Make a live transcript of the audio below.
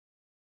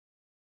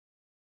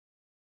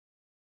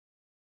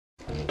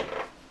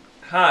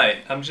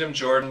Hi, I'm Jim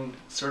Jordan,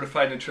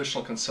 certified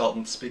nutritional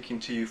consultant speaking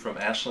to you from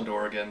Ashland,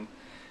 Oregon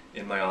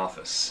in my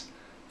office.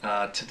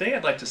 Today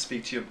I'd like to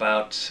speak to you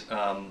about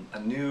a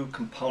new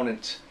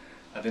component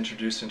I've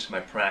introduced into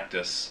my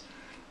practice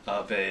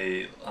of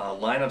a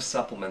line of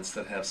supplements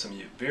that have some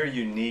very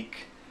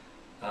unique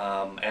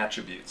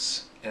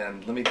attributes.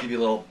 And let me give you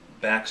a little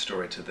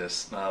backstory to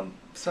this.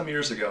 Some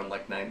years ago, in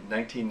like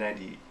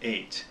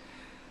 1998,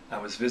 I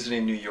was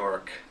visiting New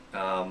York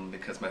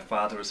because my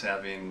father was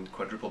having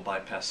quadruple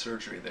bypass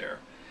surgery there.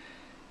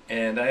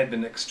 And I had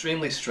been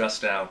extremely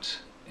stressed out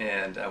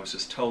and I was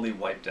just totally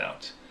wiped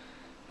out.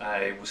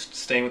 I was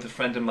staying with a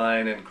friend of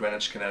mine in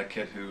Greenwich,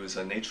 Connecticut, who is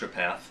a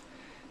naturopath,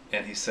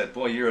 and he said,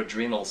 "Boy, your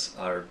adrenals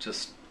are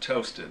just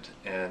toasted,"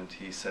 and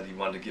he said he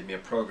wanted to give me a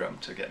program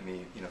to get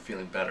me,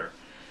 feeling better.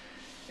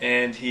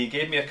 And he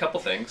gave me a couple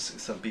things,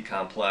 some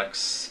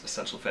B-complex,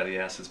 essential fatty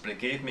acids, but he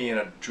gave me an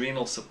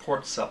adrenal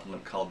support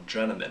supplement called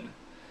Drenamine,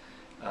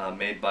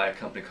 made by a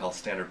company called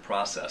Standard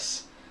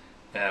Process,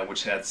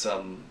 which had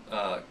some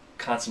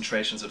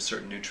concentrations of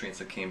certain nutrients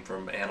that came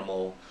from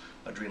animal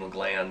adrenal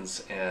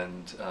glands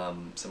and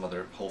some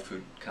other whole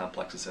food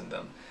complexes in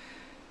them.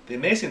 The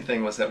amazing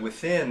thing was that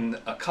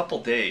within a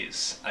couple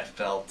days I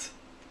felt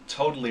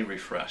totally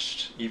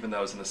refreshed, even though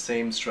I was in the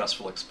same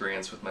stressful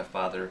experience with my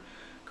father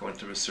going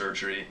through his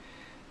surgery,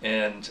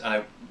 and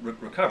I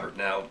recovered.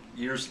 Now,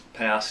 years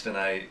passed and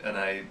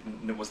I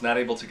was not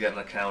able to get an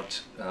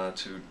account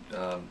to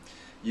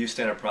use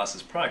Standard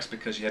Process products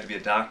because you had to be a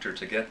doctor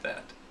to get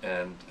that,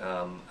 and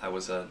I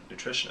was a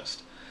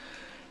nutritionist.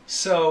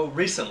 So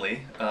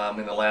recently,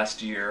 in the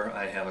last year,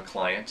 I have a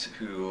client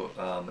who,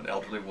 an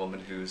elderly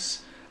woman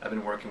who's I've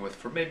been working with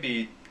for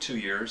maybe 2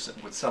 years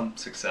with some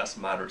success,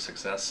 moderate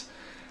success.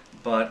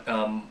 But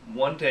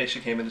one day she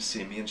came in to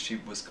see me and she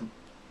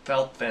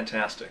felt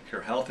fantastic.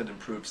 Her health had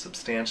improved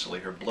substantially.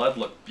 Her blood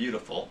looked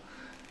beautiful.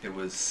 It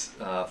was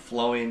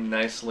flowing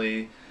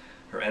nicely.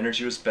 Her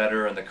energy was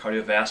better, and the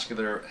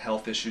cardiovascular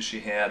health issues she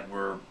had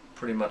were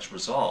pretty much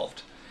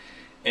resolved.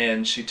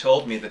 And she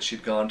told me that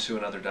she'd gone to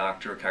another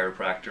doctor, a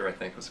chiropractor, I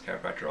think it was a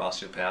chiropractor or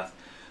osteopath,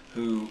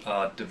 who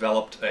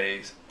developed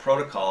a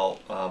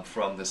protocol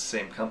from this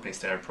same company,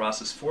 Standard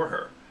Process, for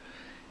her.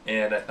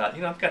 And I thought,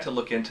 I've got to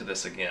look into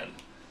this again.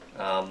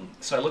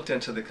 So I looked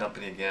into the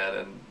company again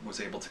and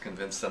was able to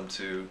convince them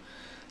to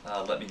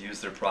let me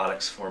use their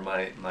products for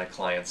my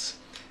clients,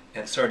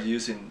 and started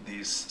using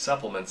these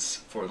supplements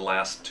for the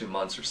last 2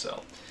 months or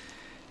so.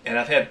 And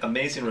I've had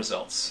amazing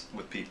results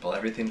with people,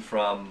 everything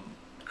from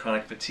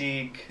chronic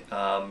fatigue,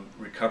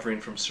 recovering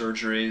from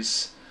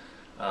surgeries,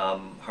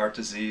 heart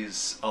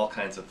disease, all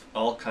kinds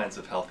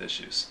of health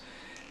issues.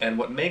 And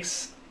what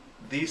makes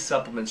these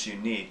supplements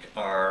unique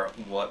are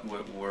what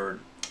were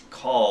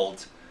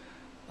called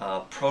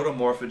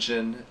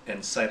Protomorphogen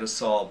and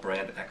cytosol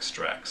brand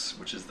extracts,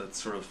 which is the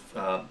sort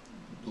of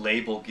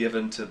label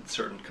given to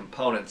certain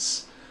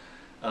components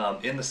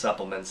in the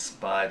supplements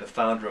by the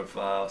founder of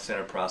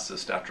Standard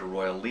Process, Dr.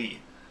 Royal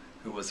Lee,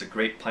 who was a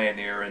great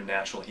pioneer in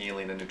natural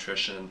healing and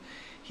nutrition.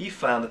 He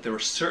found that there were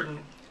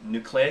certain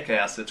nucleic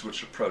acids,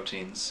 which are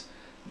proteins,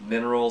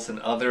 minerals, and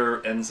other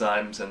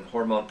enzymes and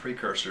hormone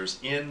precursors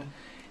in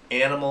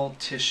animal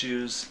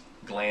tissues,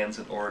 glands,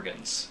 and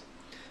organs,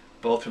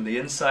 both from the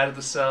inside of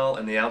the cell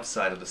and the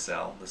outside of the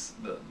cell,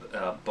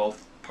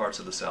 both parts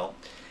of the cell.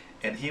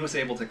 And he was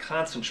able to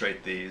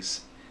concentrate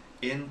these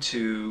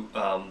into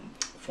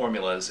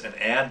formulas and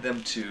add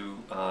them to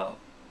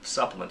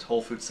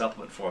whole food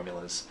supplement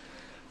formulas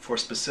for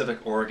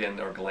specific organ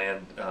or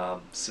gland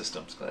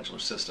systems, glandular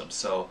systems.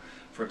 So,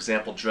 for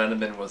example,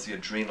 Drenamine was the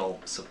adrenal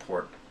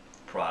support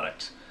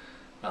product.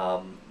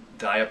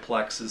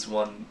 Diaplex is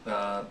one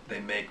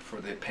they make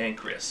for the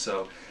pancreas.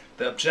 So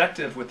the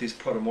objective with these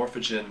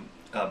Protomorphogen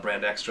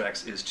brand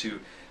extracts is to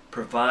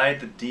provide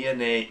the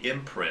DNA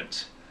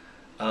imprint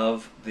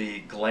of the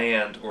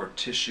gland or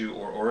tissue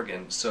or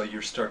organ, so you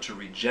start to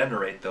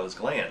regenerate those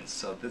glands.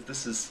 So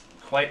this is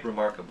quite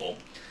remarkable.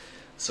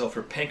 So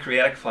for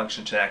pancreatic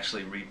function to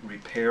actually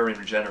repair and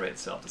regenerate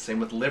itself, the same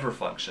with liver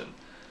function,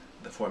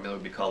 the formula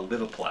would be called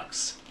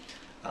Livoplex.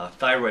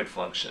 Thyroid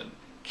function,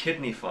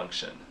 kidney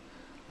function,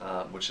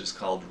 which is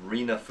called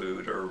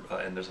Renafood,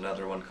 and there's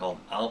another one called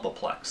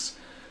Albaplex.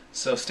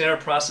 So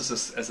Standard Process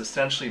has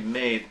essentially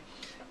made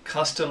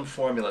custom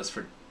formulas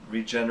for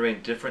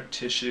regenerating different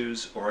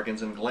tissues,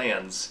 organs, and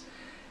glands,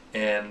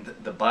 and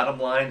the bottom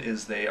line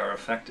is they are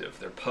effective,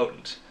 they're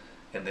potent,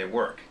 and they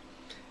work.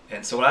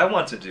 And so what I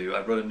want to do,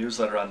 I wrote a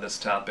newsletter on this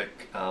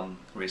topic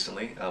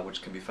recently,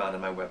 which can be found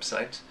on my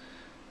website,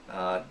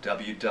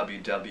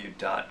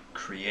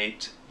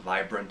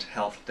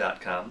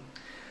 www.createvibranthealth.com.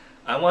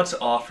 I want to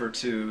offer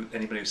to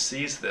anybody who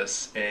sees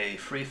this a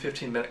free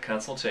 15-minute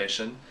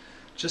consultation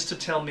just to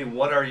tell me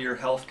what are your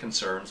health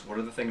concerns, what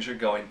are the things you're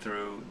going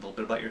through, a little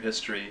bit about your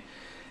history,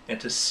 and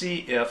to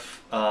see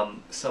if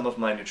some of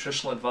my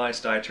nutritional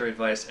advice, dietary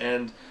advice,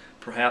 and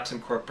perhaps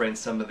incorporating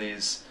some of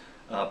these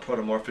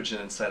Protomorphogen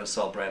and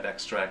cytosol brand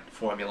extract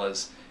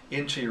formulas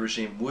into your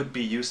regime would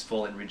be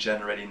useful in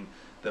regenerating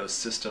those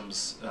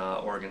systems,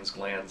 organs,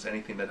 glands,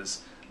 anything that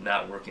is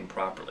not working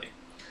properly.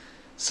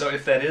 So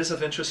if that is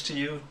of interest to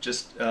you,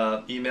 just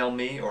email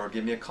me or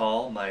give me a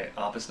call. My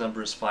office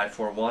number is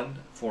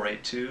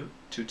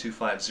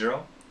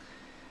 541-482-2250,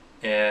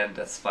 and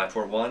that's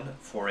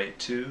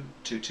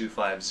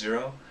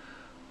 541-482-2250.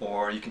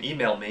 Or you can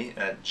email me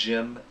at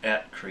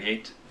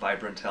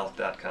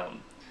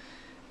jim@createvibranthealth.com.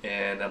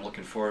 And I'm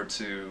looking forward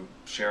to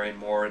sharing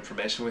more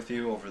information with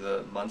you over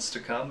the months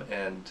to come,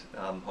 and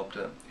hope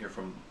to hear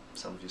from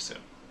some of you soon.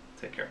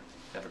 Take care.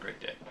 Have a great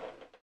day.